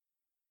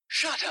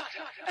Shut up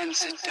and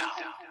sit down.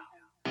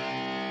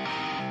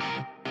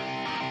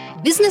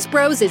 Business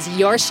Bros is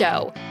your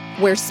show,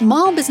 where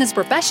small business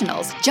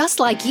professionals just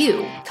like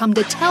you come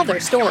to tell their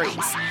stories.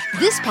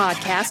 This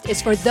podcast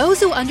is for those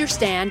who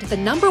understand the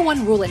number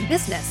one rule in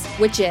business,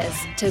 which is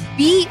to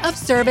be of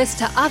service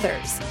to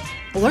others.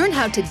 Learn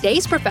how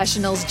today's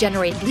professionals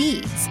generate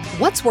leads,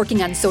 what's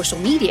working on social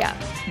media,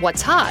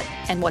 what's hot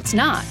and what's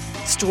not,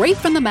 straight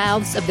from the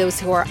mouths of those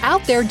who are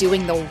out there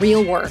doing the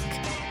real work.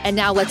 And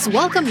now let's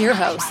welcome your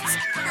hosts,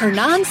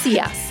 Hernan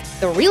Cias,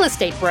 the real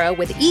estate bro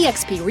with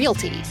eXp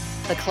Realty,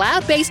 the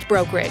cloud-based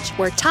brokerage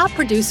where top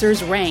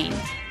producers reign,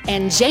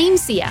 and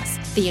James Cias,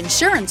 the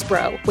insurance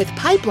bro with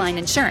Pipeline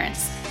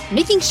Insurance,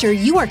 making sure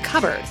you are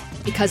covered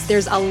because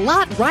there's a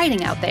lot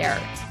riding out there.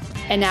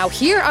 And now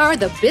here are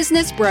the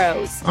Business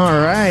Bros. All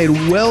right,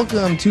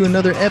 welcome to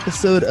another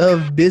episode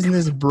of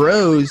Business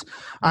Bros.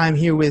 I'm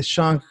here with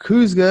Shon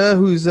Kokoszka,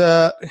 who's,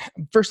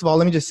 first of all,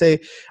 let me just say,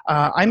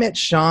 I met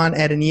Shon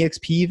at an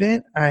eXp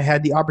event. I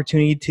had the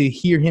opportunity to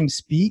hear him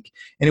speak,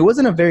 and it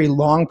wasn't a very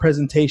long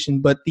presentation,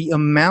 but the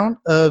amount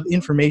of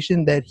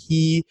information that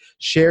he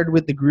shared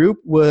with the group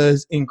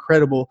was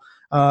incredible.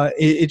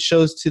 It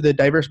shows to the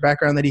diverse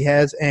background that he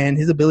has and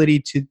his ability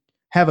to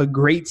have a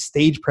great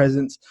stage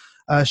presence.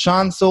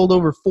 Shon sold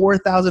over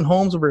 4,000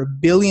 homes, over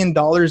 $1 billion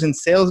in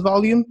sales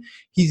volume.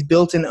 He's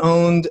built and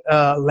owned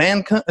a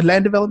land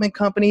development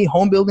company,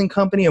 home building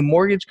company, a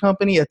mortgage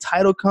company, a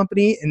title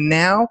company, and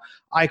now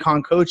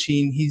iCON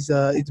Coaching. He's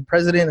the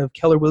president of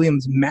Keller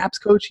Williams MAPS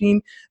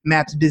Coaching,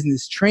 MAPS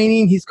Business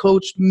Training. He's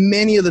coached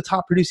many of the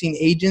top producing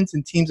agents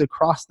and teams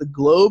across the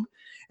globe.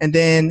 And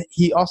then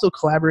he also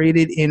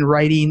collaborated in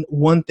writing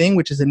One Thing,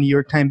 which is a New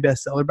York Times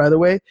bestseller, by the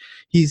way.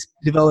 He's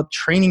developed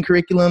training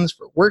curriculums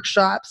for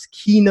workshops,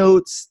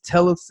 keynotes,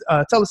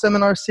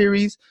 teleseminar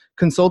series,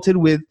 consulted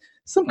with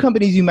some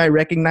companies you might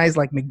recognize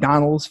like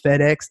McDonald's,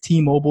 FedEx,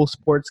 T-Mobile,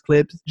 Sports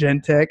Clips,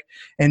 Gentech,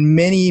 and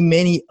many,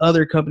 many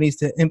other companies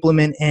to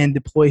implement and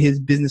deploy his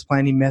business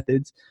planning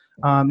methods.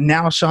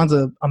 Now Shon's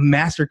a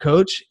master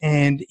coach,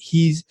 and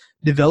he's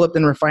developed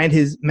and refined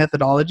his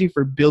methodology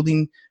for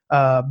building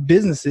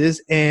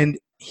businesses, and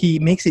he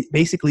makes it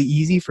basically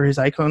easy for his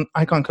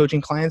iCON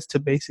coaching clients to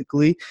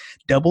basically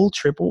double,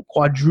 triple,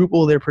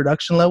 quadruple their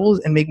production levels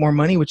and make more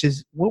money, which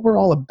is what we're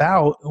all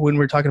about when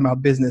we're talking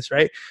about business,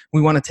 right?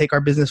 We want to take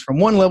our business from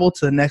one level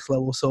to the next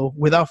level. So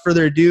without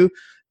further ado,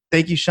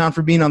 thank you, Shon,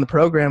 for being on the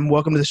program.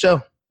 Welcome to the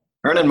show.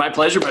 Hernan, my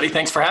pleasure, buddy.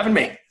 Thanks for having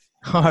me.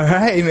 All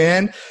right,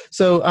 man.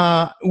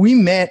 So we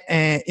met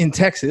in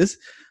Texas.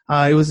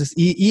 It was this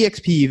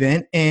eXp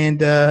event, and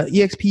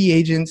eXp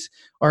agents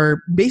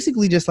are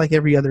basically just like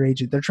every other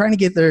agent. They're trying to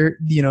get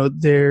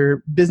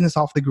their business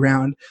off the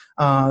ground.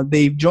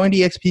 They've joined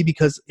eXp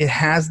because it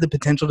has the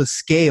potential to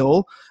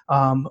scale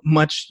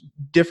much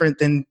different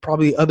than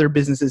probably other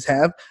businesses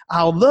have.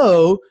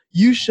 Although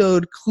you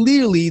showed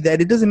clearly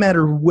that it doesn't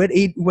matter what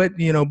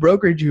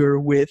brokerage you're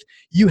with,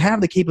 you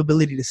have the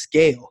capability to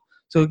scale.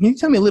 So can you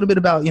tell me a little bit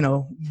about,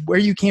 where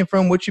you came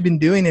from, what you've been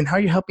doing, and how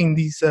you're helping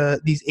these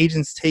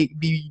agents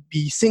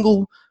be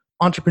single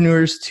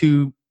entrepreneurs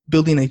to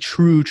building a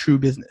true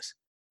business?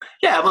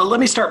 Yeah, well, let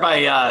me start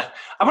by, I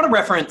want to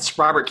reference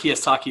Robert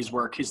Kiyosaki's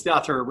work. He's the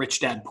author of Rich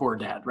Dad, Poor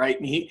Dad, right?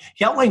 And he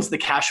outlines the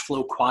cash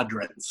flow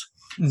quadrants.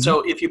 Mm-hmm.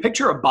 So if you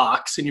picture a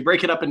box and you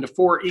break it up into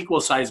 4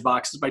 equal sized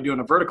boxes by doing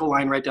a vertical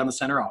line right down the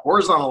center, a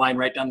horizontal line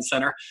right down the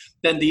center,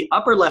 then the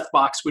upper left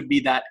box would be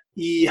that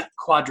E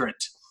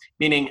quadrant,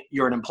 meaning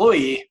you're an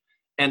employee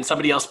and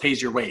somebody else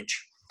pays your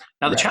wage.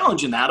 Now, the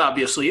challenge in that,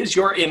 obviously, is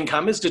your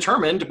income is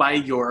determined by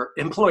your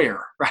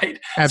employer, right?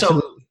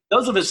 Absolutely. So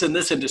those of us in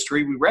this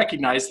industry, we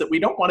recognize that we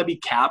don't want to be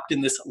capped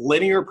in this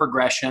linear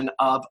progression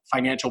of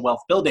financial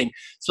wealth building.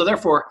 So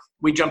therefore,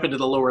 we jump into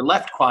the lower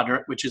left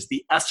quadrant, which is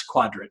the S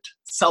quadrant,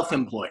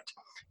 self-employed,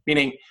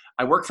 meaning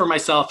I work for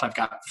myself, I've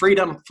got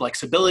freedom,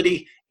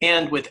 flexibility,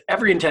 and with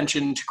every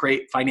intention to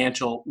create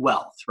financial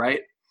wealth,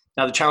 right?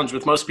 Now, the challenge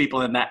with most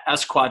people in that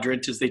S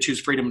quadrant is they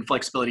choose freedom and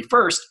flexibility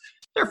first,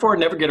 therefore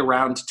never get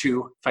around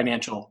to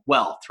financial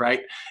wealth,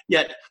 right?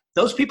 Yet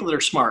those people that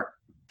are smart,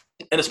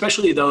 and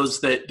especially those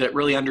that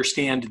really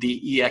understand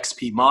the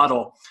eXp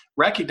model,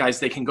 recognize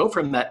they can go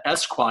from that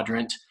S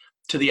quadrant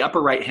to the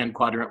upper right-hand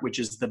quadrant, which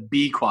is the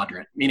B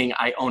quadrant, meaning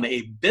I own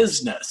a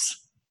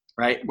business,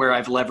 right? Where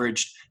I've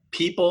leveraged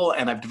people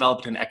and I've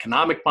developed an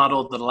economic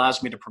model that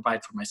allows me to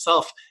provide for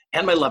myself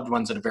and my loved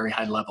ones at a very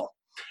high level.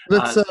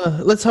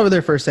 Let's hover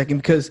there for a second,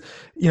 because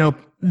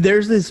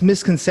there's this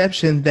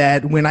misconception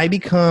that when I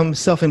become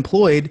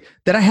self-employed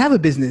that I have a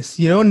business.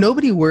 I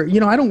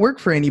don't work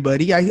for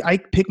anybody. I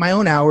pick my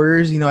own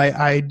hours.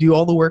 I do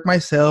all the work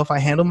myself. I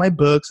handle my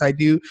books. I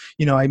do,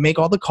 I make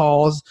all the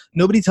calls.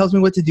 Nobody tells me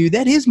what to do.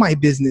 That is my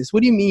business.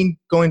 What do you mean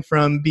going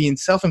from being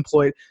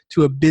self-employed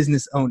to a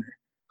business owner?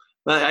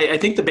 I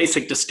think the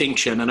basic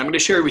distinction, and I'm going to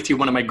share with you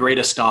one of my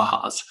greatest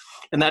ahas,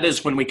 and that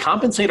is when we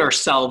compensate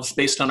ourselves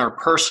based on our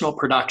personal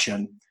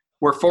production,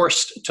 we're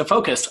forced to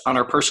focus on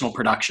our personal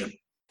production.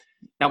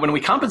 Now, when we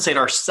compensate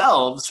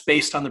ourselves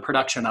based on the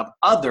production of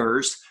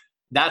others,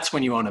 that's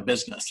when you own a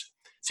business.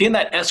 See, in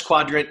that S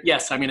quadrant,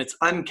 yes, I mean, it's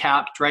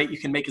uncapped, right? You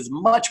can make as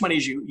much money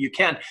as you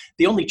can.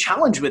 The only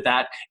challenge with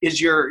that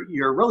is you're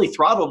really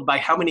throttled by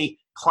how many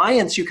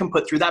clients you can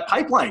put through that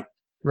pipeline.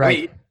 Right.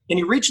 I mean, and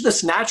you reach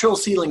this natural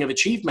ceiling of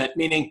achievement,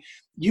 meaning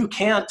you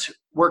can't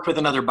work with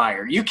another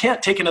buyer. You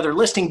can't take another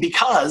listing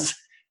because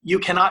you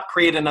cannot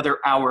create another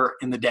hour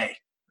in the day.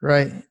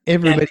 Right.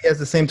 Everybody has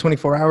the same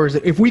 24 hours.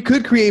 If we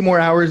could create more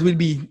hours, we'd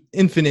be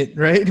infinite,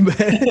 right?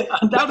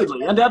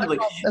 Undoubtedly.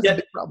 That's a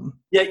big problem.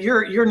 Yeah,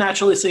 your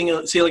naturally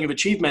ceiling of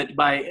achievement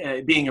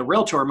by being a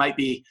realtor might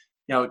be,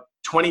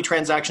 20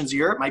 transactions a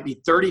year. It might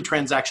be 30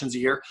 transactions a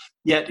year.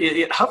 Yet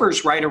it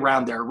hovers right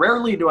around there.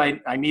 Rarely do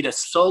I meet a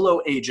solo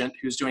agent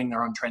who's doing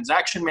their own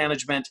transaction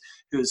management,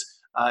 who's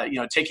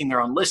taking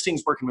their own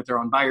listings, working with their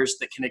own buyers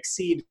that can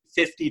exceed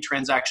 50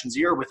 transactions a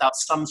year without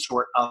some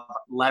sort of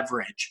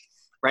leverage.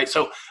 Right.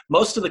 So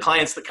most of the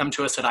clients that come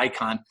to us at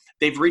iCON,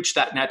 they've reached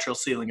that natural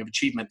ceiling of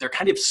achievement. They're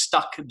kind of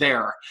stuck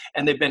there,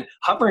 and they've been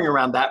hovering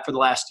around that for the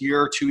last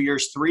year, 2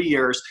 years, 3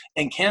 years,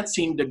 and can't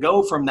seem to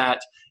go from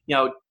that,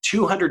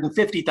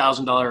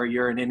 $250,000 a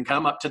year in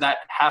income up to that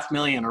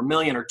 $500,000 or $1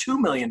 million or $2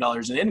 million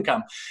in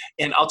income.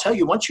 And I'll tell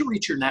you, once you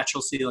reach your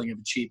natural ceiling of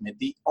achievement,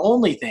 the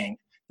only thing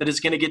that is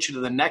going to get you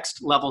to the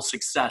next level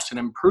success and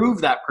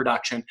improve that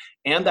production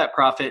and that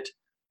profit,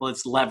 well,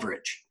 it's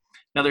leverage.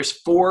 Now, there's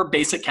 4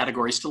 basic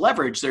categories to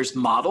leverage. There's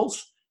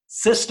models,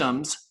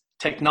 systems,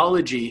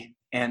 technology,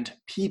 and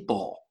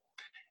people.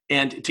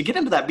 And to get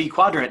into that B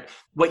quadrant,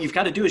 what you've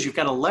got to do is you've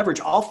got to leverage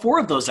all 4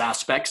 of those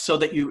aspects so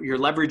that you're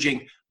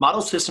leveraging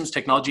model, systems,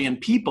 technology,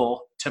 and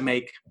people to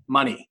make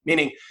money.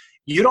 Meaning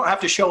you don't have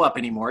to show up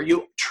anymore.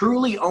 You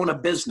truly own a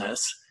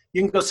business.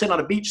 You can go sit on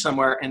a beach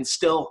somewhere and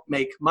still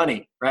make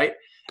money, right?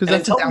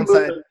 Because that's the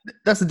downside.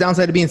 That's the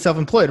downside of being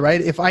self-employed,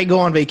 right? If I go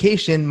on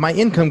vacation, my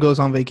income goes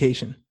on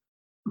vacation.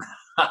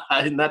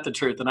 Isn't that the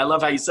truth? And I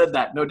love how you said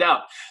that, no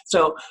doubt.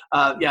 So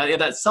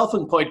that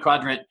self-employed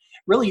quadrant,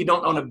 really you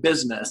don't own a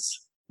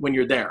business when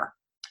you're there.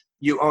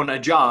 You own a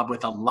job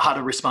with a lot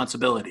of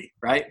responsibility,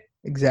 right?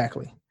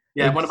 Exactly.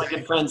 Yeah, One of my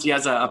good friends, he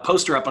has a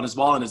poster up on his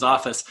wall in his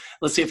office.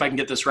 Let's see if I can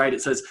get this right.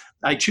 It says,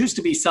 I choose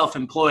to be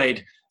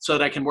self-employed so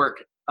that I can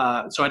work,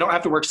 so I don't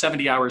have to work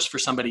 70 hours for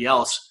somebody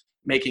else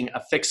making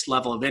a fixed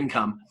level of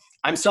income.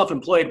 I'm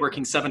self-employed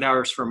working 7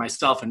 hours for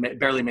myself and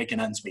barely making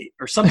ends meet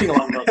or something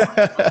along those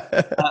lines.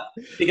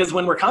 Because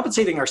when we're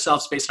compensating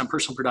ourselves based on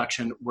personal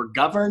production, we're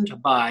governed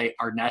by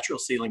our natural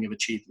ceiling of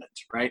achievement,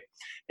 right?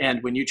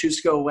 And when you choose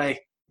to go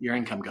away, your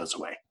income goes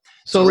away.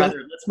 So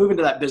rather, let's move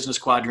into that business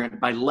quadrant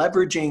by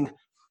leveraging,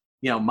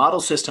 model,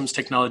 systems,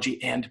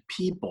 technology, and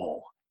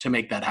people to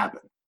make that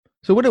happen.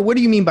 So what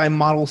do you mean by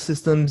model,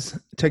 systems,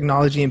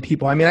 technology, and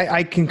people? I mean,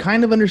 I can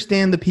kind of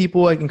understand the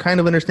people. I can kind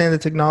of understand the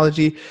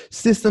technology.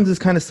 Systems is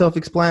kind of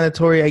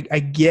self-explanatory, I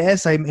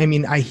guess. I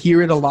mean, I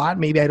hear it a lot.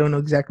 Maybe I don't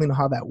exactly know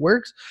how that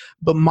works.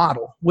 But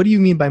model, what do you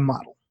mean by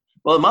model?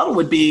 Well, a model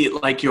would be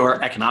like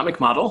your economic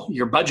model,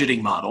 your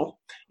budgeting model,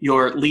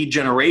 your lead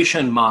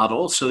generation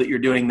model, so that you're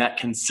doing that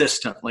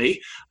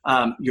consistently,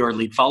 your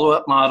lead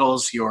follow-up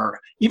models,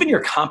 even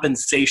your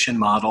compensation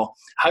model,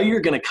 how you're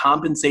going to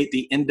compensate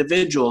the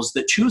individuals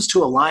that choose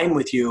to align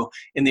with you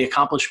in the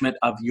accomplishment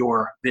of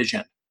your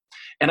vision.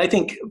 And I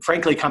think,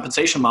 frankly,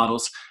 compensation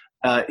models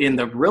in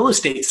the real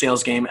estate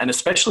sales game, and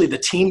especially the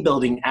team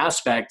building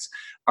aspects,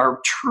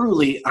 are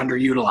truly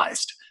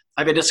underutilized.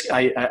 I've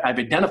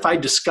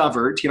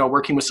discovered,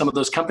 working with some of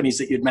those companies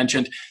that you'd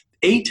mentioned,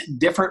 8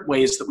 different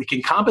ways that we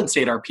can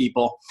compensate our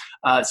people,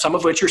 some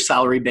of which are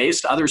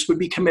salary-based, others would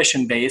be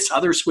commission-based,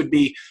 others would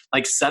be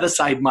like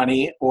set-aside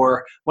money,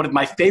 or one of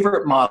my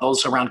favorite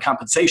models around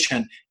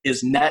compensation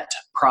is net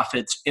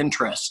profits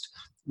interest,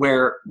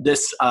 where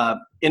this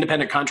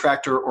independent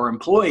contractor or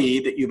employee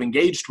that you've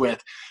engaged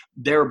with,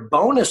 their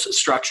bonus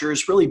structure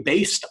is really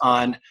based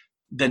on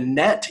the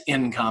net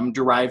income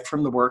derived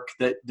from the work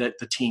that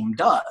the team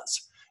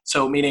does.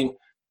 So meaning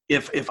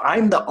if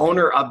I'm the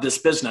owner of this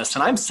business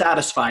and I'm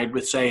satisfied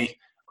with, say,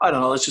 I don't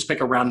know, let's just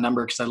pick a round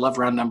number because I love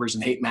round numbers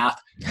and hate math.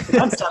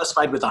 If I'm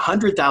satisfied with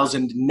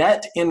 100,000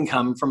 net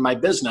income from my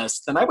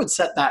business, then I would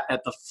set that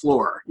at the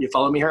floor. You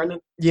follow me, Hernan?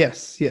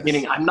 Yes.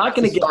 Meaning I'm not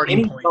going to get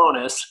any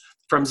bonus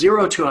from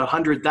 0 to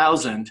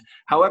 100,000.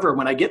 However,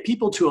 when I get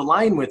people to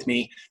align with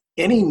me,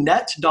 any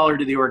net dollar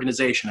to the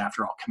organization,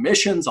 after all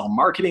commissions, all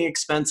marketing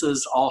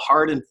expenses, all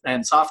hard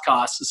and soft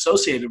costs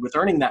associated with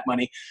earning that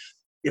money,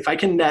 if I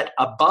can net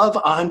above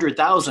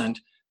 100,000,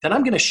 then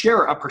I'm going to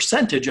share a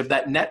percentage of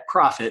that net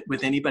profit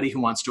with anybody who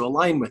wants to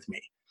align with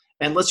me.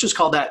 And let's just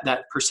call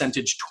that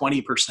percentage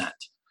 20%.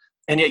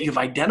 And yet you've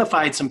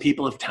identified some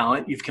people of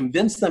talent, you've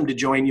convinced them to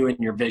join you in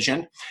your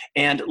vision.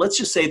 And let's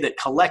just say that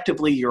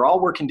collectively you're all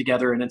working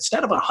together, and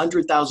instead of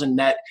 100,000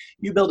 net,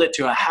 you build it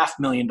to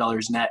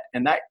 $500,000 net.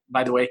 And that,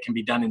 by the way, can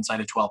be done inside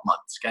of 12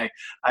 months. Okay.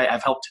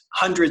 I've helped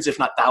hundreds, if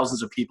not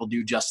thousands of people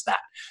do just that.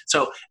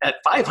 So at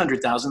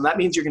 500,000, that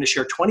means you're going to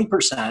share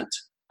 20%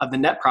 of the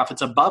net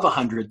profits above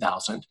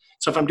 100,000.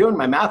 So if I'm doing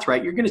my math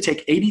right, you're going to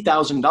take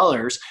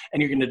 $80,000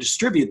 and you're going to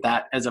distribute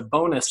that as a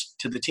bonus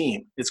to the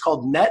team. It's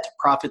called net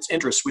profits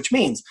interest, which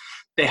means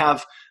they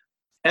have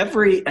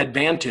every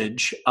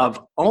advantage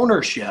of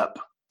ownership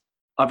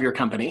of your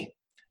company,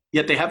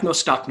 yet they have no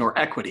stock nor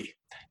equity.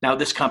 Now,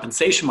 this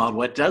compensation model,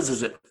 what it does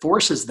is it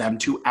forces them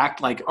to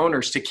act like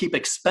owners to keep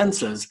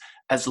expenses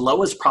as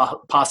low as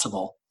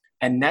possible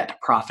and net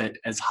profit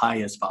as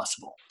high as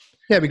possible.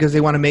 Yeah, because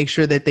they want to make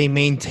sure that they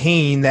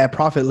maintain that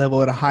profit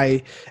level at a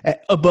high,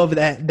 above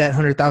that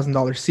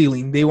 $100,000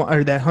 ceiling. They want,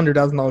 or that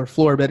 $100,000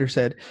 floor, better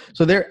said.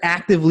 So they're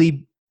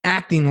actively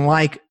acting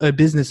like a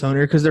business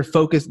owner because they're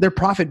focused, they're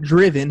profit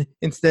driven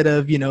instead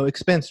of,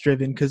 expense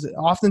driven. Because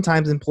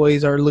oftentimes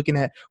employees are looking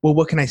at, well,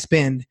 what can I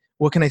spend?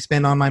 What can I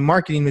spend on my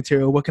marketing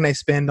material? What can I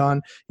spend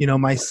on,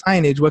 my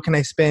signage? What can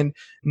I spend?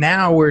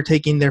 Now we're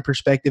taking their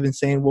perspective and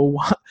saying, well,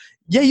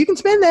 yeah, you can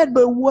spend that,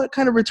 but what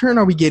kind of return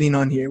are we getting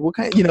on here? What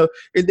kind,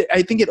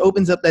 I think it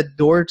opens up that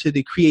door to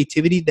the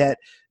creativity that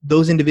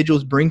those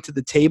individuals bring to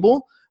the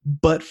table,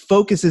 but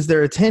focuses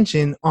their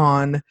attention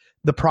on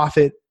the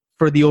profit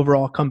for the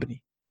overall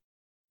company.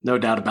 No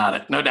doubt about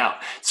it. No doubt.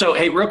 So,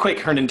 hey, real quick,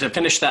 Hernan, to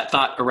finish that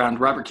thought around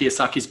Robert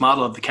Kiyosaki's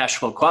model of the cash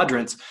flow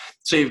quadrants.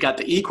 So you've got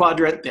the E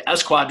quadrant, the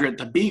S quadrant,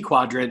 the B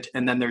quadrant,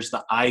 and then there's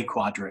the I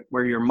quadrant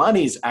where your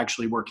money's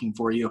actually working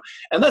for you.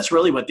 And that's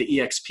really what the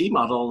EXP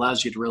model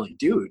allows you to really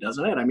do,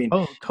 doesn't it? I mean,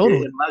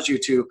 totally. It allows you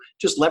to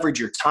just leverage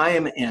your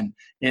time and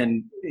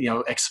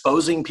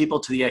exposing people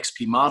to the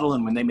XP model.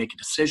 And when they make a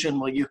decision,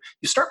 well, you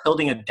start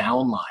building a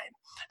downline.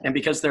 And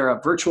because they're a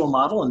virtual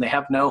model and they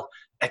have no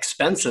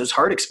expenses,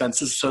 hard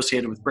expenses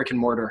associated with brick and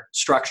mortar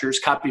structures,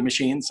 copy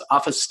machines,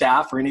 office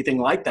staff, or anything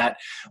like that,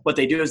 what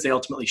they do is they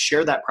ultimately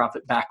share that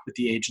profit back with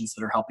the agents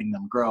that are helping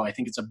them grow. I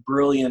think it's a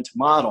brilliant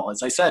model.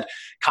 As I said,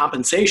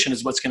 compensation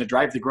is what's going to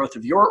drive the growth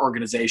of your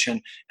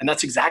organization. And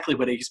that's exactly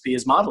what XP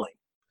is modeling.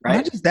 Right?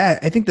 Not just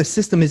that, I think the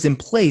system is in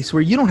place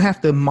where you don't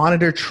have to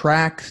monitor,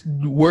 track,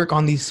 work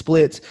on these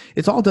splits.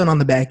 It's all done on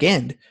the back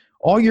end.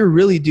 All you're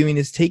really doing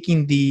is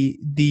taking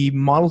the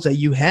models that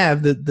you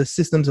have, the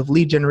systems of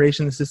lead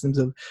generation, the systems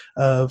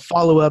of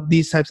follow-up,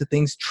 these types of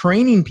things,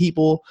 training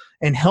people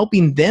and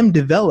helping them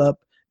develop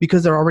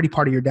because they're already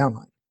part of your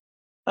downline.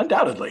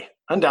 Undoubtedly.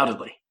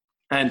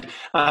 And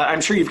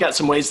I'm sure you've got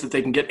some ways that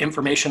they can get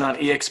information on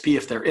EXP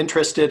if they're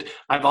interested.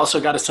 I've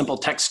also got a simple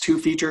text to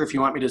feature. If you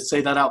want me to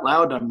say that out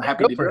loud, I'm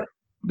happy to do it.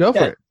 Go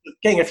for it.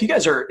 Gang, if you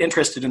guys are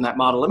interested in that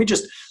model, let me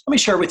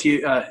share with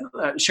you,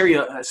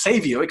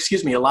 save you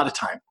a lot of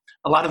time,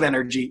 a lot of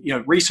energy,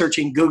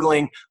 researching,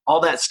 Googling, all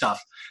that stuff.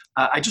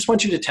 I just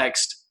want you to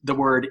text the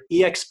word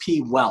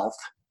EXP Wealth,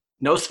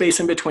 no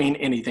space in between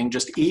anything,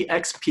 just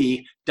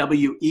EXP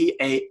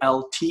WEALTH,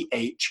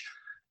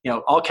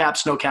 all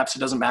caps, no caps, it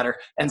doesn't matter,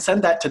 and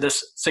send that to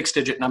this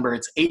 6-digit number.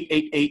 It's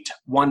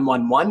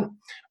 888111.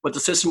 What the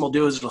system will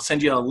do is it'll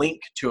send you a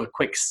link to a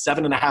quick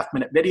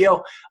 7.5-minute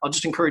video. I'll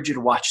just encourage you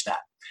to watch that.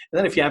 And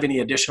then if you have any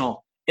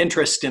additional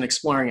interest in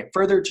exploring it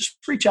further, just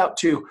reach out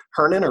to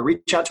Hernan or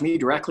reach out to me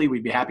directly.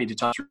 We'd be happy to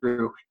talk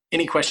through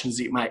any questions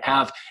that you might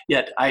have.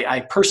 Yet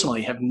I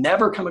personally have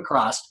never come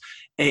across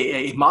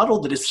a model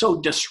that is so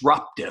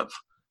disruptive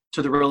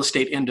to the real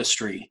estate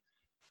industry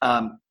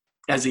as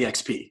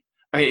EXP.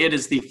 I mean, it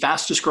is the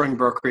fastest growing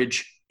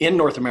brokerage in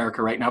North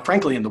America right now,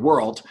 frankly, in the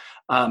world.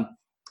 And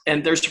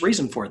there's a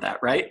reason for that,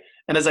 right?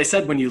 And as I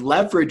said, when you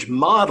leverage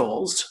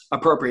models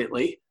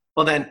appropriately,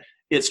 well, then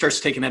it starts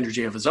to take an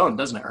energy of its own,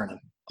 doesn't it, Hernan?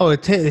 Oh,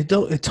 it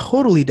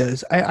totally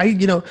does.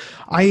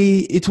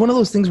 It's one of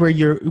those things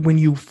where when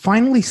you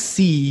finally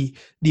see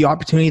the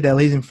opportunity that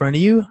lays in front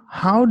of you,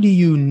 how do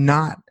you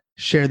not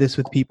share this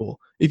with people?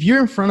 If you're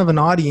in front of an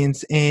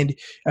audience and,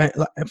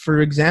 for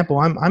example,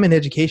 I'm in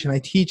education, I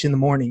teach in the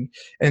morning.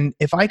 And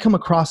if I come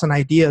across an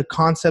idea, a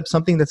concept,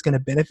 something that's going to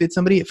benefit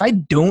somebody, if I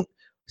don't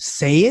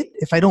say it,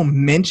 if I don't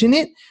mention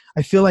it,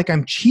 I feel like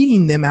I'm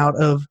cheating them out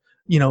of,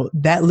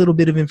 that little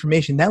bit of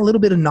information, that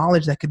little bit of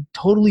knowledge that could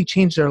totally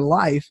change their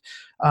life.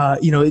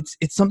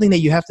 It's something that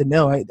you have to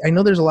know. I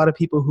know there's a lot of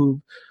people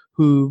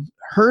who've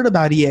heard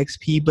about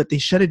EXP, but they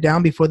shut it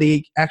down before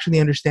they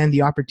actually understand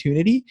the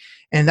opportunity.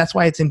 And that's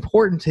why it's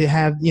important to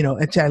have,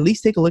 to at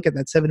least take a look at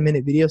that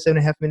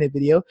 7.5-minute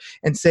video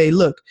and say,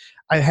 look,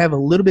 I have a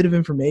little bit of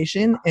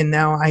information and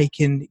now I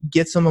can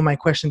get some of my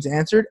questions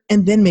answered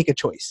and then make a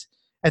choice.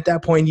 At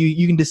that point,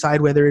 you can decide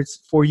whether it's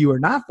for you or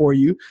not for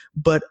you,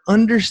 but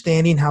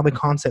understanding how the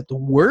concept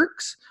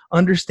works,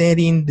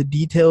 understanding the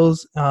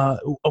details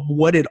of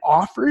what it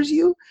offers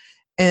you,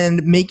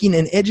 and making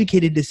an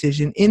educated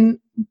decision in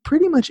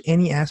pretty much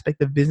any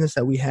aspect of business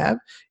that we have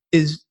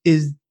is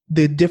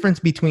the difference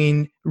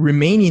between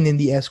remaining in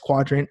the S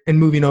quadrant and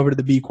moving over to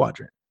the B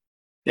quadrant.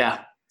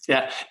 Yeah.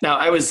 Now,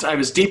 I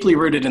was deeply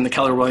rooted in the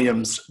Keller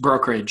Williams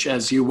brokerage,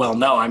 as you well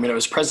know. I mean, I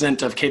was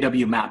president of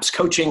KW Maps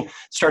Coaching,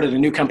 started a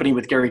new company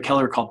with Gary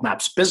Keller called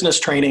Maps Business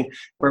Training,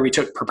 where we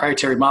took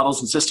proprietary models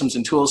and systems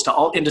and tools to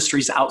all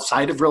industries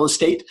outside of real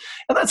estate.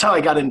 And that's how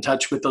I got in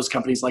touch with those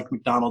companies like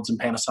McDonald's and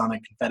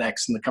Panasonic and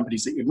FedEx and the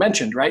companies that you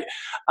mentioned, right?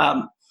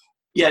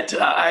 Yet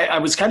I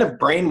was kind of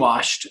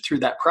brainwashed through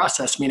that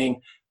process, meaning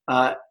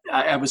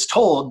I was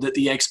told that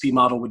the XP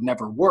model would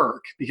never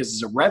work because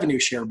it's a revenue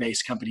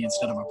share-based company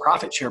instead of a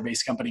profit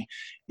share-based company.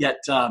 Yet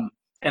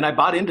And I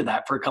bought into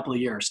that for a couple of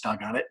years,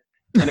 doggone it.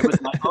 And it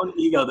was my own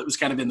ego that was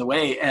kind of in the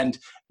way. And,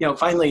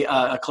 finally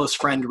a close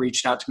friend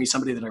reached out to me,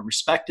 somebody that I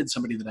respected,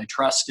 somebody that I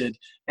trusted.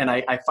 And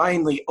I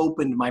finally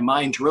opened my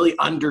mind to really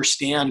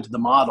understand the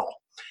model.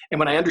 And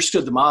when I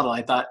understood the model,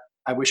 I thought,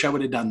 I wish I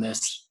would have done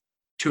this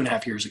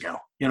 2.5 years ago.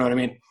 You know what I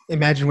mean?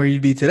 Imagine where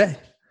you'd be today.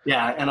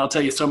 Yeah. And I'll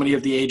tell you, so many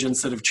of the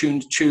agents that have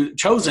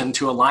chosen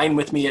to align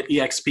with me at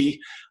EXP,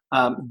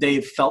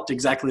 they've felt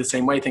exactly the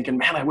same way, thinking,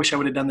 man, I wish I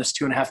would have done this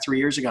 2.5, 3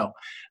 years ago.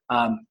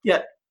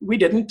 Yet we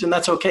didn't, and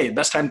that's okay. The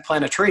best time to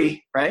plant a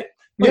tree, right?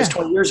 It was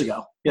 20 years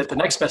ago. Yet the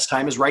next best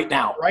time is right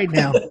now. Right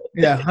now.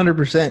 Yeah,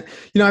 100%.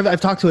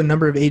 I've talked to a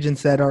number of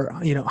agents that are,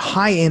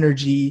 high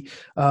energy,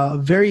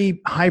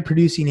 very high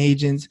producing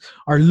agents,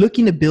 are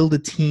looking to build a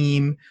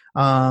team.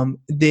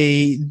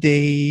 They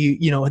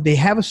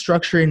have a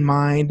structure in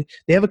mind.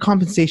 They have a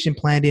compensation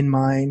plan in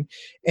mind.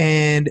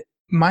 And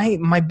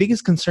my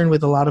biggest concern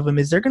with a lot of them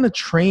is they're going to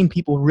train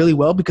people really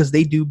well because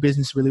they do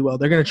business really well.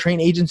 They're going to train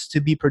agents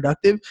to be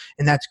productive,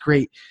 and that's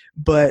great.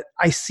 But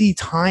I see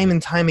time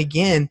and time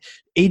again,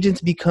 agents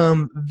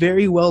become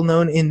very well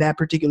known in that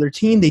particular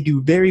team. They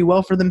do very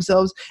well for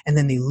themselves, and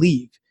then they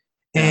leave.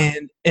 Yeah.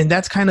 And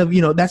that's kind of,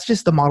 that's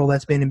just the model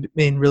that's been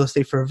in real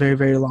estate for a very,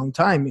 very long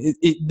time.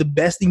 The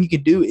best thing you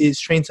can do is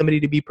train somebody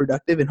to be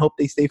productive and hope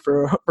they stay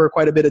for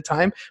quite a bit of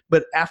time.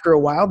 But after a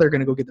while, they're going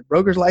to go get the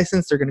broker's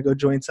license. They're going to go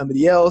join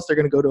somebody else. They're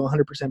going to go to a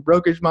 100%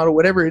 brokerage model,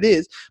 whatever it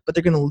is, but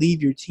they're going to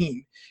leave your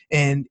team.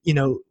 And,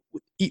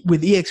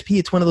 with EXP,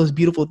 it's one of those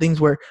beautiful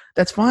things where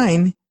that's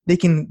fine. They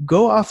can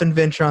go off and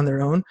venture on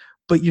their own,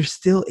 but you're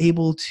still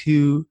able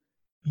to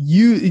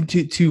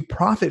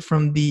profit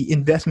from the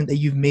investment that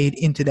you've made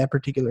into that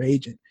particular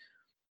agent.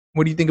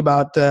 What do you think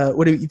about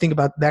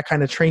that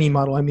kind of training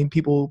model? I mean,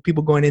 people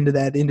going into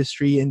that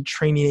industry and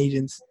training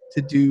agents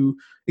to do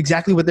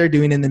exactly what they're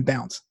doing and then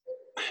bounce.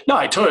 No,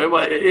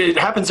 it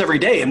happens every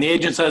day. And the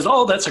agent says,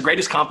 oh, that's the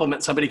greatest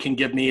compliment somebody can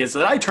give me is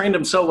that I trained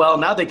them so well.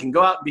 Now they can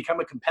go out and become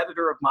a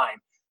competitor of mine.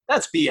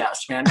 That's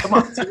BS, man. Come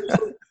on.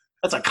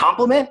 That's a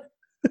compliment?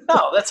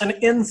 No, that's an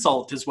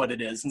insult is what it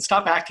is. And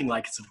stop acting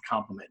like it's a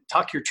compliment.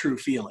 Talk your true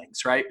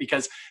feelings, right?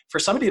 Because for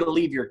somebody to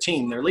leave your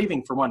team, they're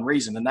leaving for one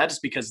reason, and that is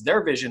because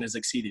their vision has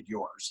exceeded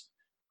yours.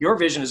 Your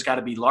vision has got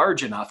to be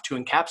large enough to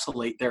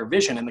encapsulate their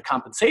vision, and the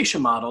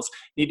compensation models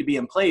need to be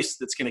in place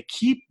that's going to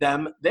keep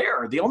them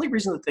there. The only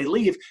reason that they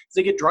leave is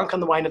they get drunk on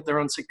the wine of their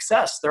own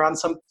success. They're on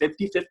some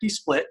 50-50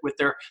 split with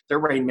their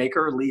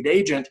rainmaker or lead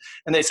agent,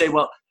 and they say,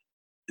 well,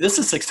 this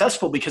is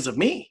successful because of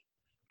me.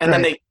 And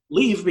then they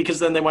leave because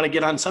then they want to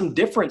get on some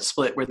different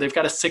split where they've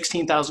got a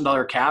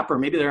 $16,000 cap, or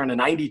maybe they're on a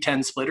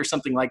 90-10 split or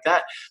something like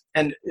that.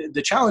 And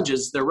the challenge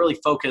is they're really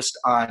focused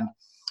on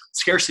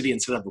scarcity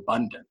instead of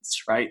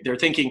abundance, right? They're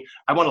thinking,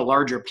 I want a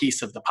larger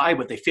piece of the pie.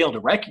 What they fail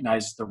to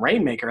recognize is the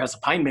rainmaker has a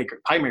pie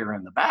maker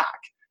in the back.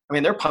 I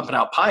mean, they're pumping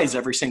out pies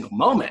every single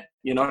moment.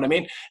 You know what I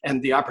mean?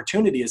 And the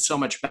opportunity is so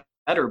much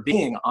better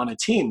being on a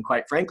team,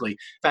 quite frankly. In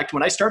fact,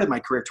 when I started my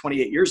career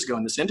 28 years ago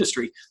in this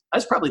industry, I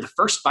was probably the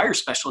first buyer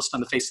specialist on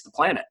the face of the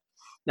planet.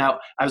 Now,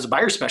 I was a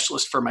buyer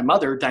specialist for my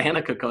mother, Shon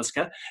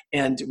Kokoszka,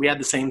 and we had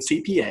the same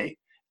CPA.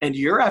 And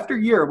year after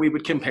year, we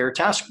would compare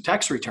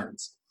tax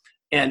returns.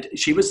 And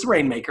she was the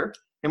rainmaker,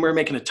 and we were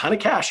making a ton of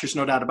cash. There's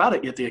no doubt about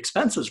it. Yet the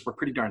expenses were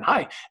pretty darn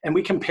high. And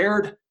we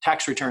compared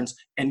tax returns,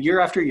 and year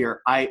after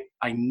year, I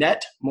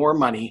net more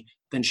money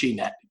than she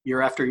net,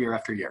 year after year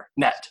after year,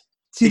 net.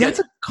 See, that's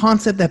a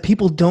concept that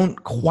people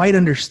don't quite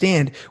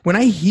understand. When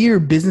I hear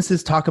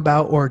businesses talk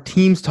about, or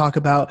teams talk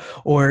about,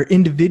 or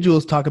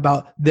individuals talk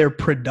about their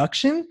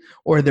production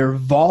or their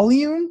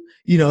volume,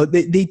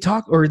 they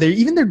talk, or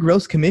even their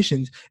gross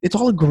commissions. It's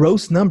all a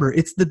gross number.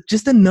 It's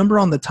just a number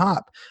on the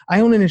top. I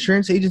own an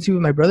insurance agency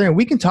with my brother, and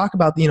we can talk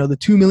about the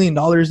 $2 million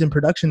in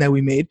production that we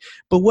made.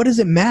 But what does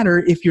it matter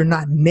if you're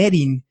not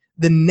netting?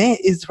 The net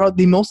is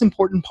probably the most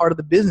important part of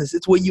the business.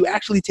 It's what you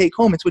actually take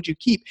home. It's what you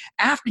keep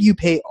after you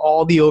pay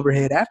all the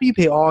overhead, after you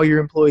pay all your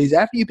employees,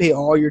 after you pay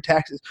all your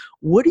taxes.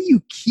 What are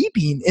you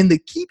keeping? And the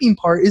keeping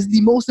part is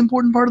the most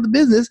important part of the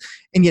business.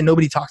 And yet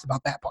nobody talks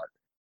about that part.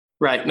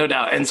 Right. No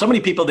doubt. And so many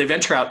people, they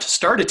venture out to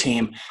start a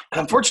team,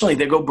 and unfortunately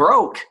they go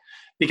broke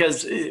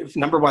because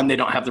number one, they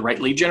don't have the right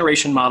lead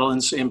generation model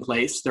in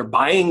place. They're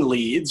buying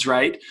leads,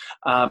 right?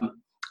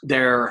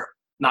 They're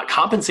not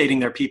compensating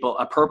their people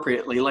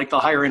appropriately. Like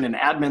they'll hire in an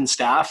admin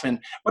staff and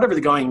whatever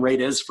the going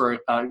rate is for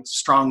a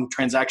strong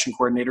transaction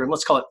coordinator, and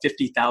let's call it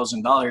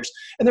 $50,000.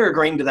 And they're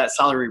agreeing to that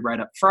salary right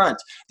up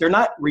front. They're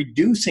not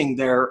reducing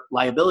their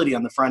liability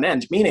on the front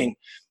end, meaning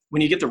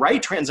when you get the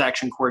right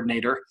transaction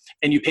coordinator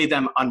and you pay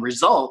them on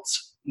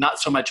results, not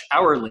so much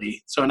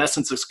hourly. So in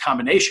essence, it's a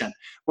combination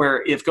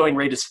where if going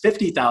rate is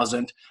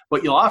 $50,000,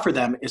 what you'll offer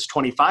them is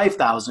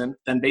 $25,000,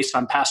 then based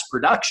on past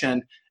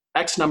production,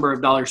 X number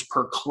of dollars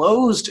per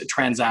closed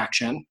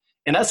transaction,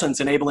 in essence,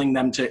 enabling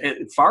them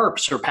to far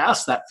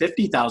surpass that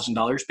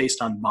 $50,000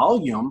 based on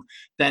volume,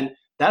 then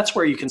that's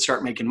where you can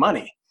start making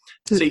money.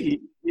 So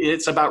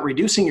it's about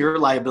reducing your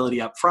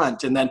liability up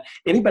front. And then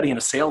anybody in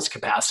a sales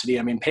capacity,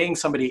 I mean, paying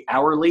somebody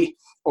hourly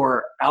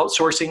or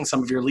outsourcing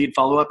some of your lead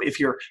follow-up, if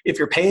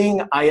you're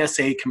paying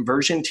ISA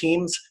conversion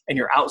teams and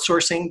you're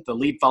outsourcing the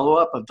lead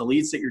follow-up of the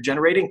leads that you're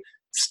generating,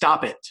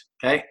 stop it.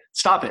 Okay,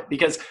 stop it,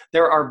 because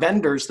there are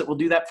vendors that will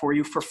do that for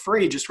you for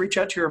free. Just reach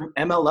out to your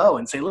MLO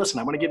and say, listen,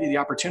 I want to give you the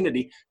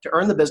opportunity to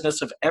earn the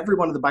business of every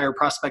one of the buyer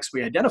prospects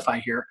we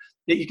identify here.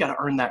 That you got to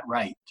earn that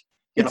right.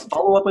 You know,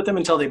 follow up with them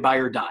until they buy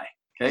or die.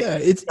 Okay, yeah,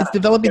 it's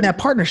developing that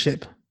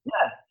partnership.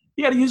 Yeah,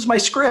 you got to use my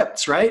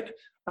scripts, right?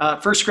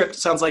 First script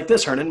sounds like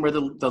this, Hernan, where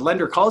the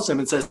lender calls them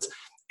and says,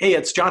 hey,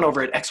 it's John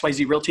over at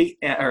XYZ Realty,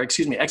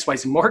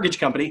 XYZ Mortgage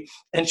Company,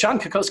 and Shon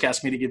Kokoszka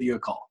asked me to give you a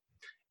call.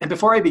 And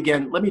before I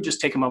begin, let me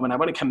just take a moment. I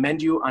want to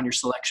commend you on your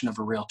selection of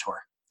a realtor.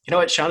 You know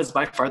what? Shon is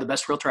by far the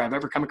best realtor I've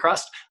ever come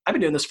across. I've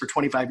been doing this for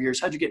 25 years.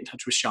 How'd you get in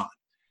touch with Shon? Right?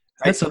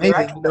 That's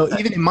amazing. You know,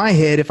 even in my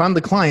head, if I'm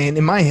the client,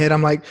 in my head,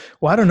 I'm like,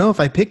 well, I don't know if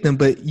I picked him,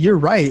 but you're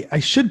right.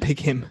 I should pick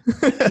him.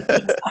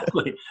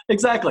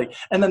 Exactly.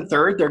 And then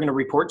third, they're going to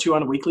report to you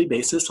on a weekly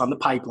basis on the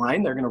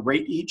pipeline. They're going to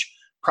rate each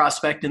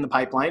prospect in the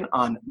pipeline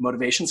on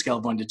motivation scale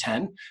of 1 to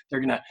 10. They're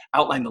going to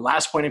outline the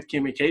last point of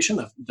communication,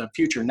 the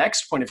future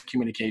next point of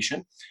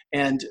communication,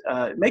 and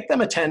make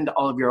them attend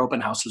all of your open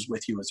houses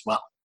with you as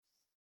well.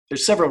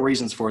 There's several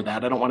reasons for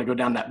that. I don't want to go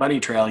down that bunny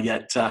trail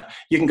yet.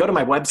 You can go to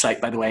my website,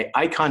 by the way,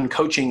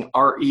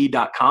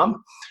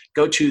 iconcoachingre.com.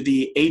 Go to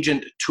the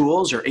agent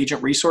tools or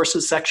agent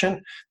resources section,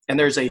 and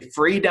there's a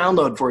free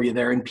download for you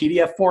there in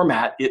PDF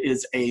format. It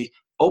is a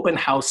open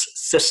house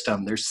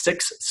system. There's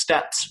 6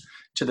 steps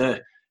to the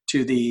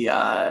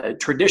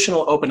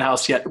traditional open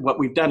house, yet what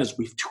we've done is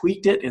we've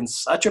tweaked it in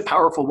such a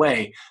powerful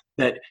way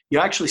that you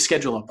actually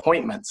schedule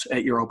appointments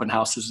at your open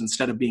houses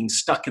instead of being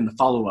stuck in the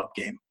follow-up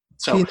game.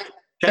 So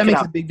that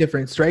makes a big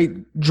difference, right?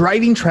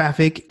 Driving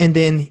traffic and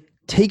then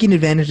taking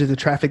advantage of the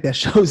traffic that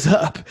shows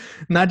up,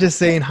 not just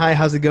saying, hi,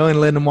 how's it going?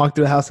 Letting them walk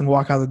through the house and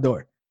walk out the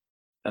door.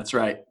 That's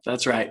right.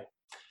 That's right.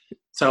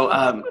 So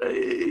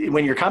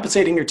when you're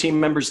compensating your team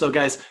members, though,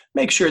 guys,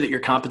 make sure that you're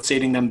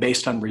compensating them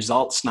based on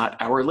results, not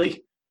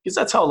hourly. Because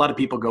that's how a lot of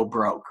people go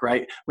broke,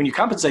 right? When you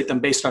compensate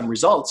them based on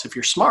results, if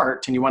you're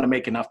smart and you want to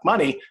make enough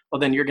money, well,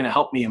 then you're going to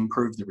help me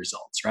improve the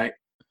results, right?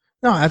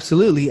 No,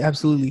 absolutely.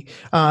 Absolutely.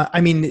 I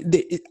mean,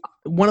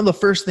 one of the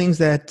first things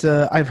that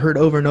I've heard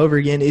over and over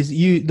again is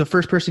the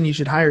first person you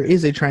should hire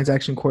is a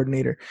transaction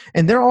coordinator,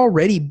 and they're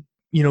already,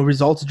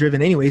 results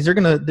driven anyways.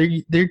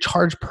 They're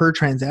charged per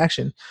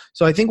transaction.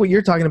 So I think what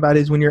you're talking about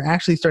is when you're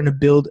actually starting to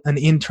build an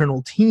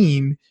internal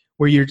team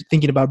where you're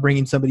thinking about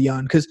bringing somebody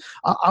on. Because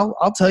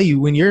I'll tell you,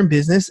 when you're in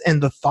business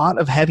and the thought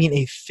of having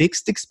a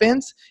fixed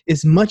expense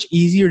is much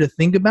easier to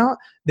think about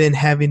than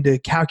having to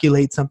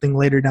calculate something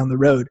later down the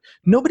road.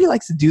 Nobody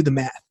likes to do the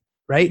math,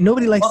 right?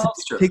 Nobody likes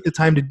to take the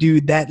time to do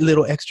that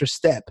little extra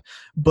step.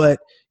 But,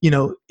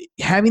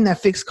 having that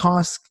fixed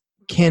cost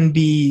can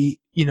be,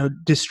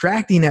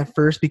 distracting at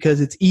first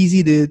because it's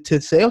easy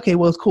to say, okay,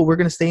 well, it's cool. We're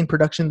going to stay in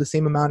production the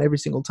same amount every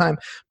single time.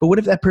 But what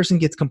if that person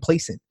gets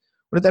complacent?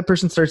 What if that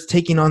person starts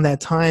taking on that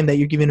time that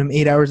you're giving them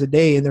 8 hours a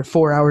day and they're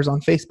 4 hours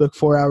on Facebook,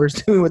 4 hours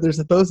doing what they're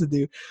supposed to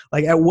do?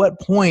 Like, at what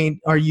point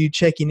are you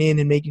checking in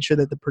and making sure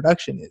that the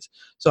production is?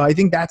 So I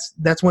think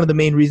that's one of the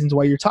main reasons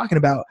why you're talking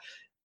about,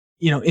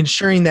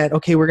 ensuring that,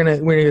 okay, we're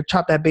gonna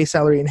chop that base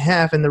salary in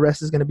half and the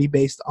rest is going to be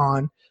based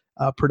on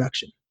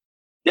production.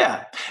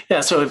 Yeah.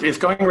 So if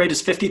going rate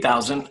is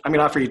 $50,000, I'm going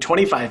to offer you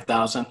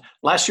 $25,000.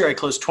 Last year I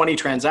closed 20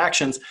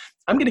 transactions.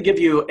 I'm going to give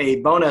you a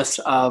bonus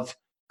of,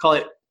 call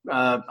it,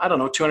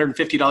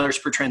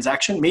 $250 per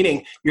transaction,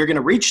 meaning you're going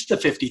to reach the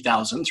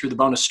 $50,000 through the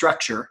bonus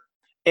structure,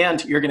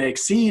 and you're going to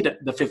exceed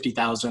the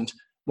 $50,000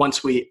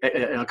 once we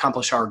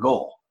accomplish our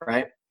goal,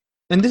 right?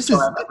 And this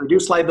is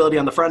reduced liability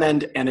on the front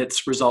end, and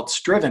it's results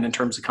driven in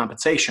terms of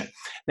compensation.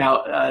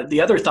 Now,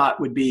 the other thought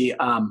would be,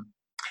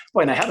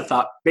 and I had a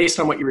thought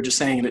based on what you were just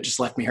saying, and it just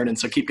left me hurting.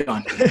 So keep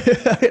going.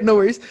 No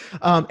worries.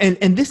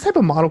 And this type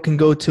of model can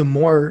go to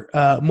more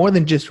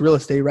than just real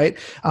estate, right?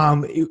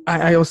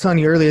 I was telling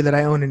you earlier that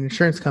I own an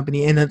insurance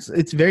company, and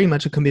it's very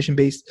much a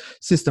commission-based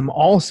system.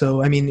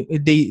 Also, I mean,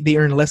 they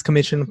earn less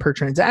commission per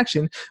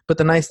transaction, but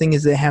the nice thing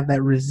is they have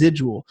that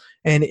residual,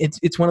 and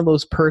it's one of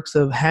those perks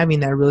of having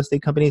that real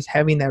estate company is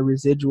having that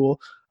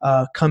residual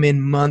come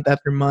in month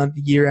after month,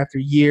 year after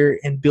year,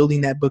 and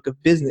building that book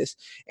of business.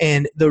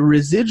 And the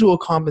residual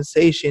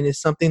compensation is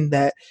something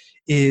that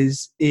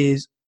is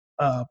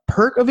a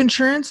perk of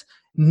insurance,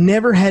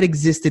 never had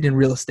existed in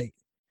real estate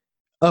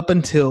up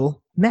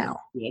until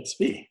now. Let's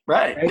be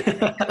right.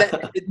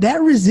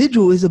 That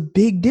residual is a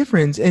big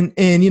difference. And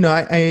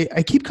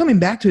I keep coming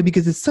back to it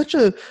because it's such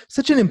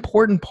an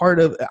important part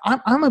of,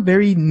 I'm a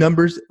very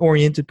numbers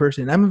oriented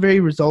person. I'm a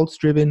very results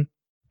driven.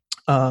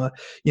 I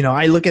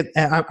look at,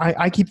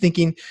 I keep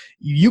thinking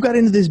you got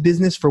into this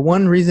business for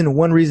one reason and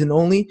one reason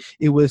only.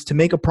 It was to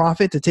make a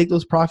profit, to take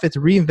those profits,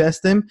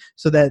 reinvest them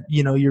so that,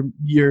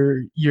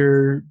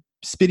 you're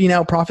spitting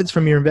out profits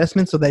from your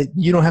investment so that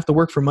you don't have to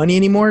work for money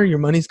anymore. Your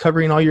money's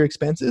covering all your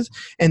expenses.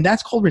 And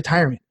that's called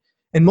retirement.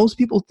 And most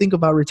people think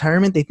about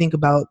retirement, they think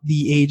about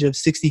the age of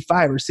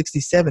 65 or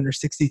 67 or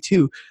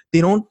 62.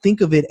 They don't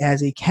think of it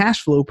as a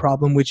cash flow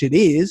problem, which it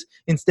is.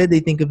 Instead, they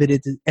think of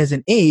it as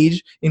an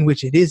age in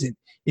which it isn't.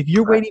 If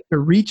you're waiting to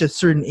reach a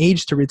certain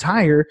age to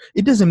retire,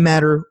 it doesn't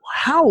matter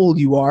how old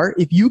you are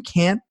if you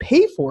can't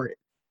pay for it,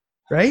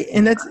 right?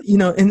 And that's,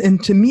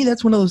 and to me,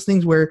 that's one of those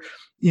things where,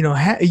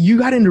 you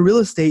got into real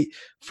estate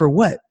for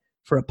what?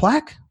 For a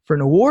plaque? For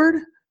an award?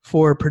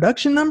 For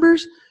production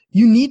numbers?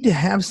 You need to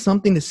have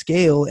something to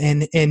scale,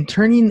 and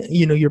turning,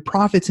 your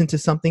profits into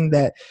something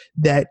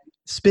that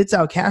spits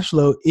out cash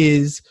flow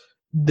is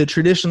the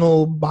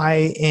traditional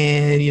buy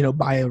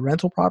a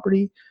rental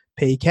property,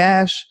 pay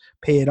cash,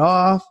 pay it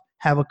off,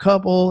 have a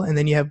couple, and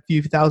then you have a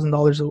few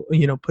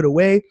 $1,000s, put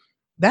away.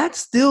 That's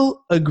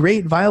still a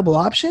great viable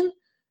option.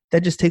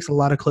 That just takes a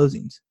lot of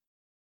closings,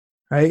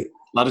 right?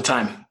 A lot of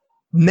time.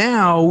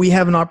 Now we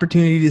have an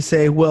opportunity to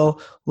say,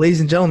 well, ladies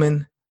and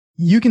gentlemen,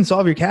 you can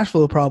solve your cash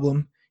flow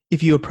problem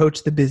if you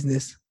approach the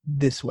business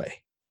this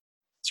way.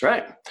 That's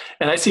right.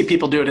 And I see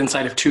people do it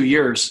inside of 2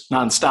 years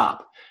nonstop.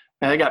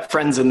 And I got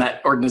friends in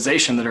that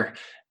organization that are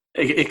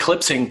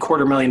eclipsing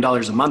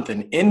 $250,000 a month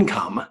in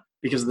income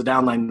because of the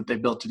downline that they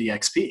built at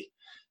EXP.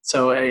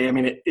 So, I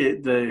mean,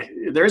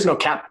 there is no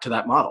cap to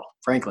that model,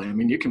 frankly. I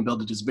mean, you can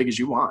build it as big as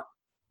you want.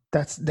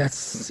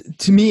 That's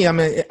to me,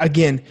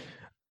 again,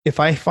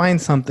 if I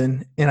find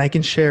something and I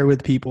can share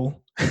with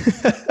people,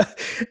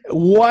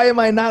 why am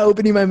I not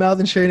opening my mouth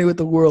and sharing it with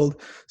the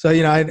world? So,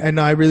 I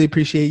know I really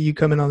appreciate you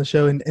coming on the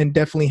show and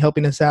definitely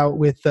helping us out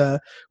with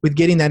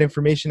getting that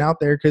information out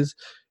there. Because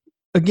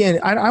again,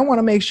 I want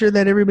to make sure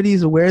that everybody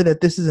is aware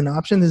that this is an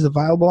option. This is a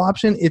viable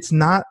option. It's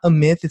not a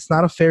myth. It's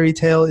not a fairy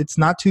tale. It's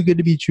not too good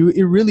to be true.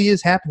 It really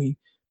is happening.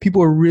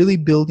 People are really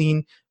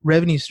building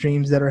revenue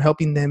streams that are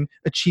helping them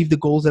achieve the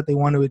goals that they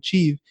want to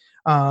achieve.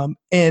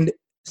 And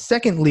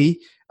secondly,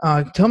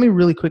 tell me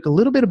really quick a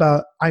little bit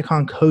about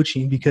iCON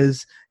coaching,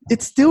 because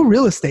it's still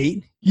real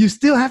estate. You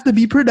still have to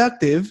be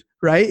productive,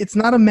 right? It's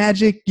not a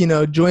magic,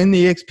 join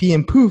the EXP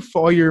and poof,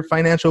 all your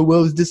financial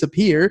woes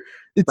disappear.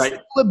 It's right.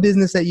 Still a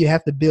business that you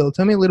have to build.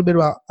 Tell me a little bit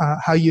about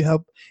how you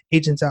help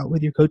agents out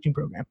with your coaching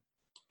program.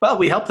 Well,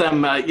 we help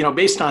them,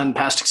 based on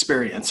past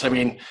experience. I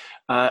mean,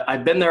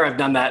 I've been there, I've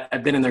done that,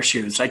 I've been in their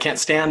shoes. I can't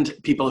stand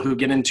people who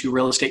get into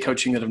real estate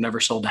coaching that have never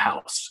sold a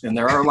house. And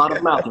there are a lot of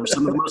them out there.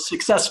 Some of the most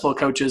successful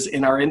coaches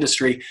in our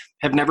industry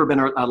have never been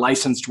a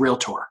licensed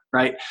realtor,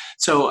 right?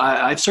 So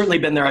I've certainly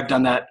been there, I've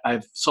done that.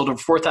 I've sold over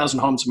 4,000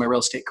 homes in my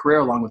real estate career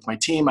along with my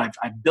team.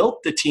 I've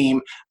built the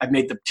team, I've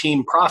made the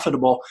team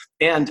profitable,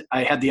 and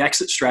I had the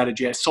exit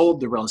strategy. I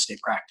sold the real estate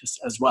practice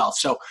as well.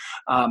 So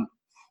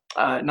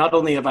not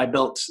only have I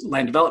built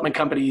land development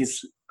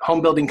companies, home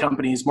building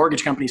companies,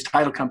 mortgage companies,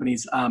 title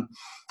companies,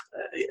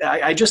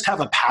 I just have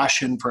a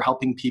passion for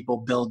helping people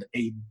build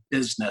a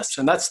business.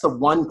 And that's the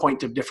one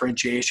point of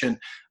differentiation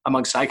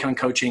amongst iCON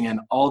coaching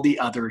and all the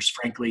others,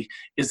 frankly,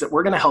 is that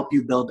we're going to help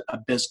you build a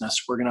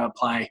business. We're going to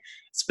apply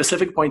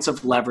specific points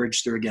of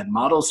leverage through, again,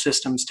 models,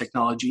 systems,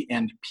 technology,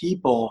 and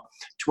people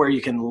to where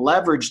you can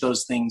leverage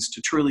those things to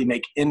truly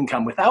make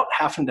income without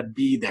having to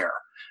be there.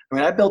 I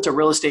mean, I built a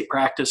real estate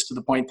practice to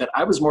the point that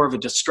I was more of a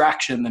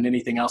distraction than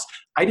anything else.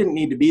 I didn't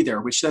need to be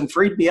there, which then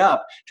freed me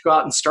up to go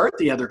out and start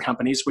the other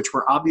companies, which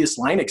were obvious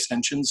line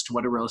extensions to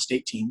what a real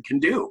estate team can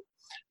do,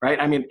 right?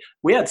 I mean,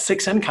 we had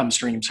 6 income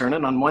streams,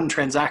 Hernan, on one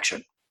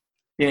transaction.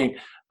 Meaning,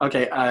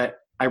 okay,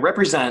 I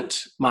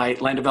represent my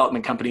land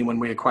development company when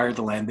we acquire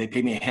the land. They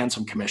pay me a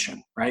handsome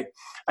commission, right?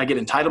 I get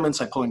entitlements.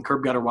 I pull in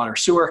curb, gutter, water,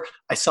 sewer.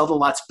 I sell the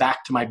lots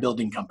back to my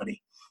building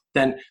company.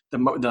 Then the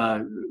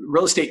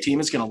real estate team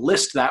is going to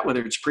list that,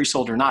 whether it's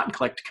pre-sold or not, and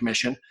collect a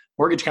commission.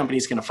 Mortgage company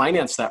is going to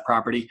finance that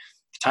property.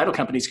 The title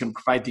company is going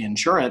to provide the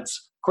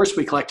insurance. Of course,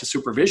 we collect a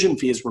supervision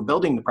fee as we're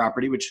building the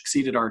property, which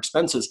exceeded our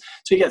expenses.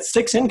 So you get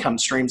 6 income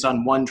streams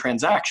on one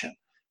transaction.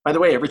 By the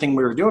way, everything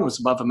we were doing was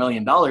above $1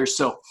 million.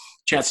 So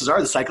chances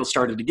are the cycle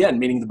started again,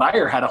 meaning the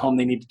buyer had a home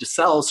they needed to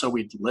sell. So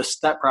we'd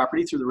list that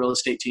property through the real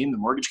estate team. The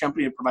mortgage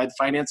company would provide the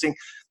financing,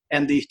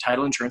 and the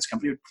title insurance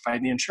company would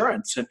provide the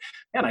insurance. And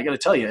man, I got to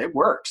tell you, it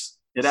works.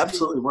 It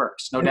absolutely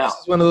works, no doubt. This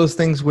is one of those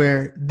things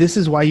where this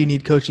is why you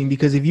need coaching,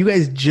 because if you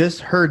guys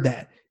just heard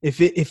that,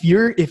 if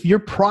you're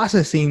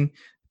processing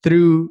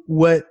through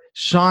what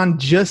Shon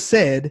just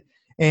said,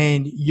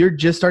 and you're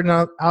just starting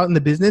out in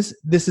the business,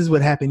 this is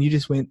what happened. You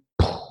just went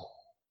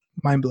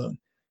mind blown,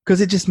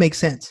 because it just makes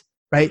sense,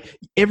 right?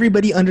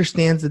 Everybody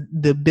understands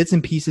the bits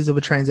and pieces of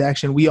a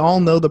transaction. We all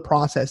know the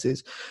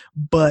processes,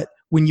 but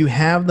when you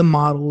have the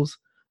models,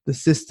 the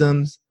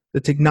systems, the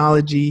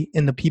technology,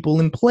 and the people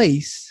in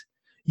place,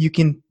 you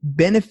can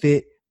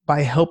benefit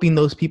by helping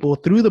those people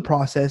through the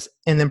process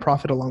and then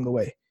profit along the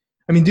way.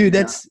 I mean, dude,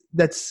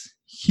 that's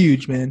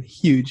huge, man.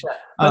 Huge.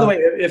 By the way,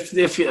 if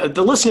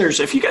the listeners,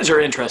 if you guys are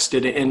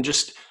interested in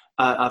just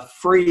a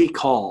free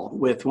call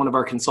with one of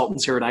our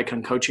consultants here at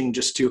iCON Coaching,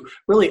 just to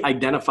really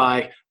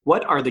identify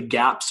what are the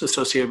gaps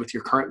associated with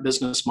your current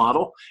business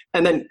model.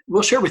 And then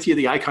we'll share with you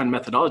the iCON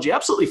methodology,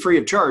 absolutely free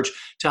of charge,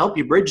 to help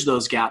you bridge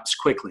those gaps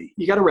quickly.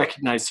 You got to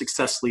recognize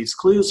success leaves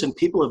clues, and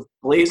people have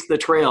blazed the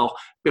trail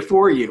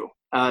before you.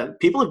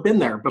 People have been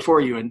there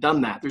before you and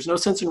done that. There's no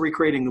sense in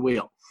recreating the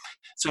wheel.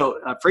 So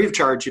free of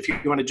charge, if you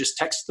want to just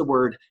text the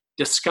word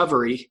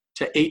discovery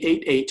to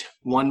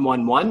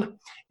 888-111,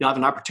 you'll have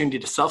an opportunity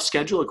to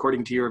self-schedule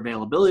according to your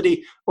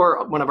availability,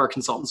 or one of our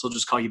consultants will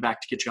just call you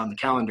back to get you on the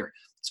calendar.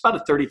 It's about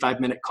a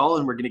 35-minute call,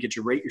 and we're going to get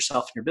you rate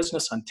yourself and your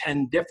business on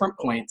 10 different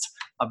points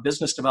of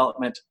business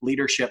development,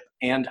 leadership,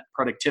 and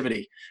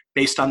productivity.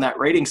 Based on that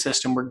rating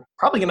system, we're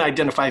probably going to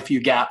identify a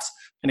few gaps.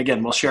 And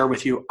again, we'll share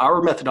with you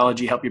our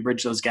methodology, help you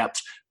bridge those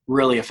gaps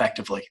really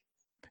effectively.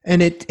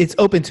 And it's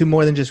open to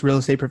more than just real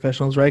estate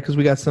professionals, right? Because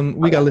we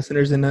got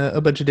listeners in a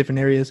bunch of different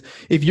areas.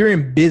 If you're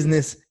in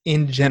business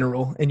in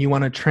general and you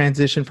want to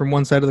transition from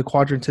one side of the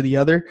quadrant to the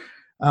other,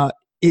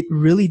 it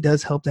really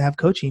does help to have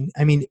coaching.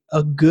 I mean,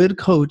 a good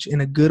coach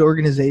in a good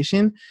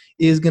organization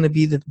is going to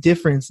be the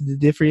difference, the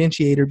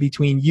differentiator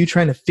between you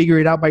trying to figure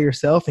it out by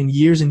yourself and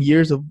years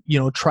of,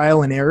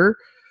 trial and error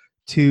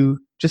to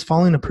just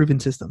following a proven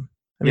system.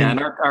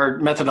 And our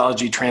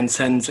methodology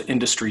transcends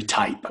industry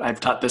type. I've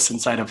taught this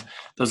inside of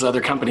those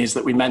other companies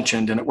that we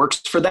mentioned, and it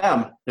works for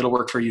them. It'll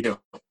work for you too.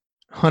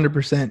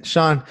 100%.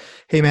 Shon,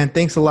 hey man,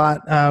 thanks a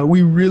lot.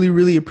 We really,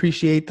 really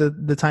appreciate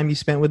the time you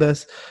spent with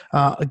us.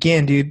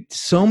 Again, dude,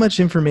 so much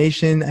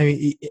information. I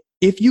mean,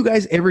 if you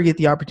guys ever get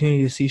the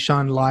opportunity to see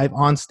Shon live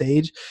on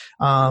stage,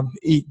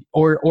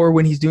 or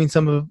when he's doing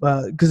some of,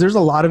 because there's a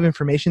lot of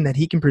information that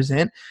he can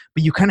present,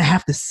 but you kind of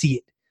have to see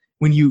it.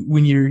 When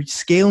you're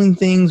scaling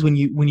things, when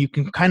you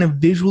can kind of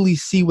visually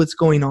see what's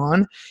going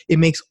on, it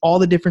makes all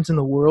the difference in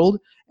the world.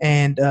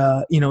 And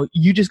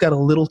you just got a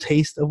little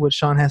taste of what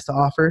Shon has to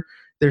offer.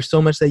 There's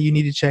so much that you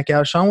need to check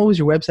out. Shon, what was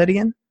your website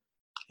again?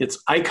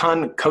 It's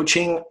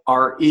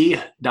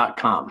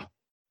iconcoachingre.com.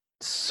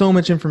 So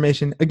much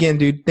information. Again,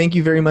 dude, thank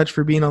you very much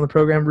for being on the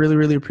program. Really,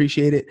 really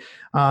appreciate it.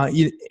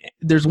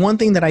 There's one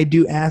thing that I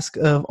do ask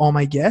of all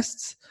my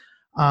guests.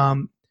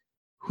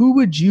 Who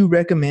would you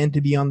recommend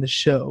to be on the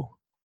show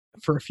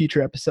for a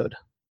future episode?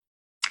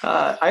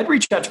 I'd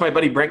reach out to my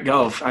buddy Brent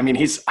Gove. I mean,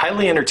 he's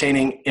highly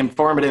entertaining,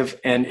 informative.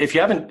 And if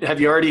you haven't,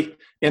 have you already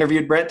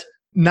interviewed Brent?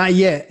 Not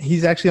yet.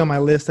 He's actually on my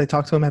list. I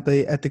talked to him at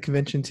the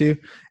convention too.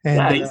 And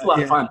yeah, he's a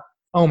lot of fun.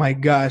 Oh my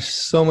gosh.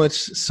 So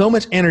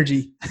much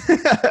energy.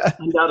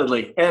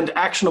 Undoubtedly. And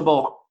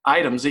actionable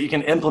items that you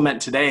can implement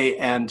today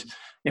and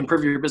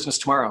improve your business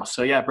tomorrow.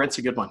 So yeah, Brent's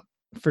a good one.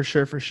 For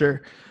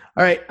sure.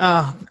 All right.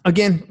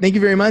 Again, thank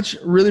you very much.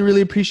 Really,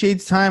 really appreciate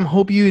the time.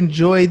 Hope you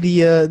enjoy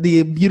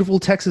the beautiful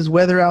Texas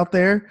weather out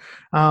there.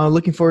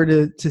 Looking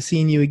forward to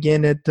seeing you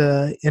again at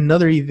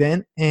another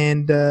event.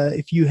 And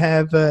if you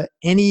have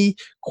any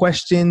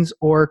questions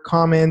or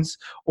comments,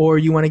 or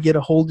you want to get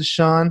a hold of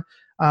Shon,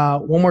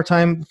 one more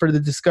time for the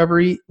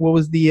discovery, what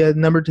was the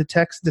number to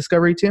text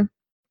discovery to?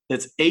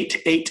 It's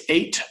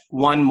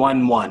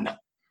 888-111.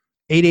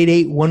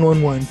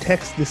 888-111.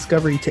 Text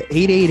discovery to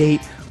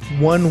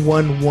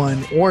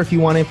 888-111. Or if you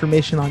want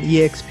information on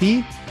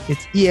EXP,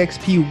 it's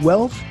EXP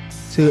Wealth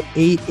to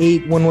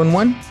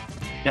 88111.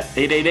 Yeah,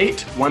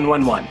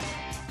 888-111.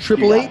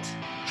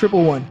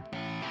 888-111.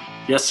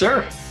 Yes,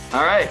 sir.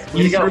 All right.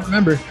 Way to go.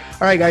 Remember. All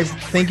right, guys.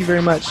 Thank you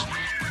very much.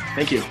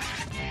 Thank you.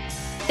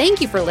 Thank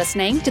you for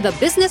listening to the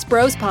Business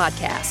Bros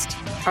Podcast.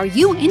 Are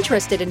you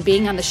interested in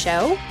being on the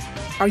show?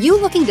 Are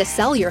you looking to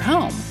sell your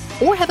home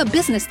or have a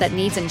business that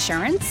needs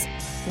insurance?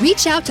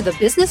 Reach out to the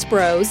Business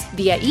Bros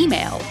via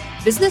email,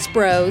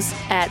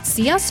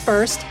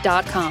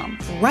 businessbros@seeusfirst.com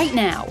right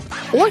now,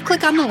 or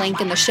click on the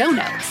link in the show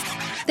notes.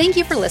 Thank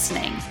you for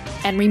listening.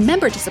 And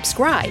remember to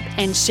subscribe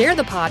and share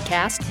the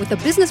podcast with the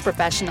business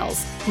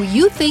professionals who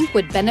you think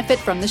would benefit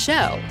from the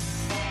show.